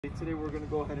Today we're going to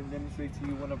go ahead and demonstrate to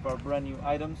you one of our brand new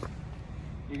items.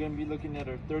 You're going to be looking at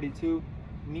our 32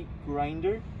 meat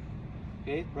grinder.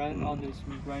 Okay, brand on this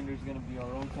meat grinder is going to be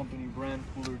our own company brand,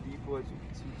 Cooler Depot, as you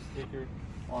can see the sticker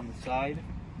on the side.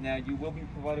 Now you will be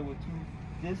provided with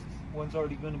two discs. One's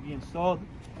already going to be installed,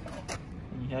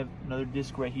 and you have another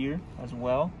disc right here as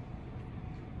well,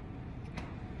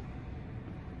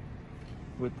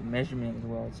 with the measurement as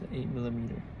well. It's an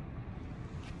 8mm.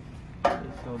 Okay,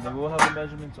 so they will have the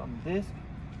measurements on the disc.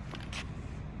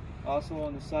 Also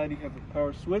on the side you have a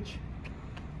power switch,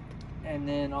 and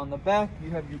then on the back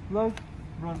you have your plug.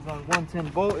 Runs on 110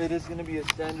 volt. It is going to be a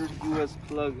standard US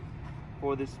plug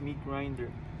for this meat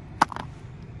grinder.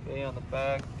 Okay, on the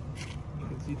back you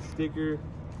can see the sticker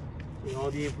with all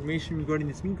the information regarding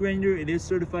this meat grinder. It is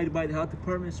certified by the health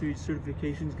department, so your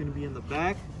certification is going to be in the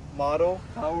back. Model,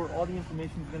 power, all the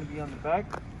information is going to be on the back.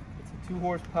 It's a 2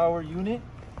 horsepower unit.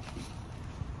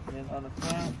 And on the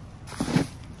front, you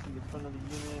see the front of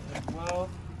the unit as well.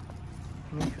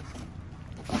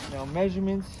 Now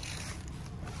measurements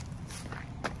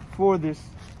for this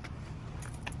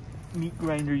meat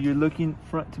grinder, you're looking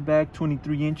front to back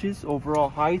 23 inches. Overall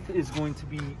height is going to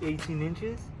be 18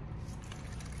 inches.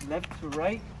 Left to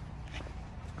right,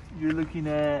 you're looking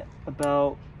at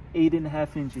about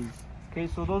 8.5 inches. Okay,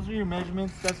 so those are your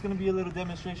measurements. That's going to be a little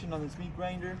demonstration on this meat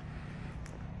grinder.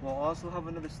 We'll also have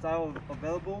another style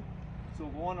available, so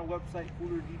go on our website,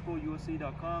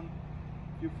 coolerdepot.usa.com.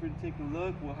 Feel free to take a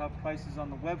look. We'll have prices on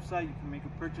the website. You can make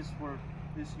a purchase for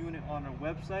this unit on our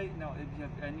website. Now, if you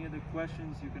have any other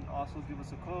questions, you can also give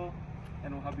us a call,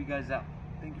 and we'll help you guys out.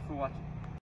 Thank you for watching.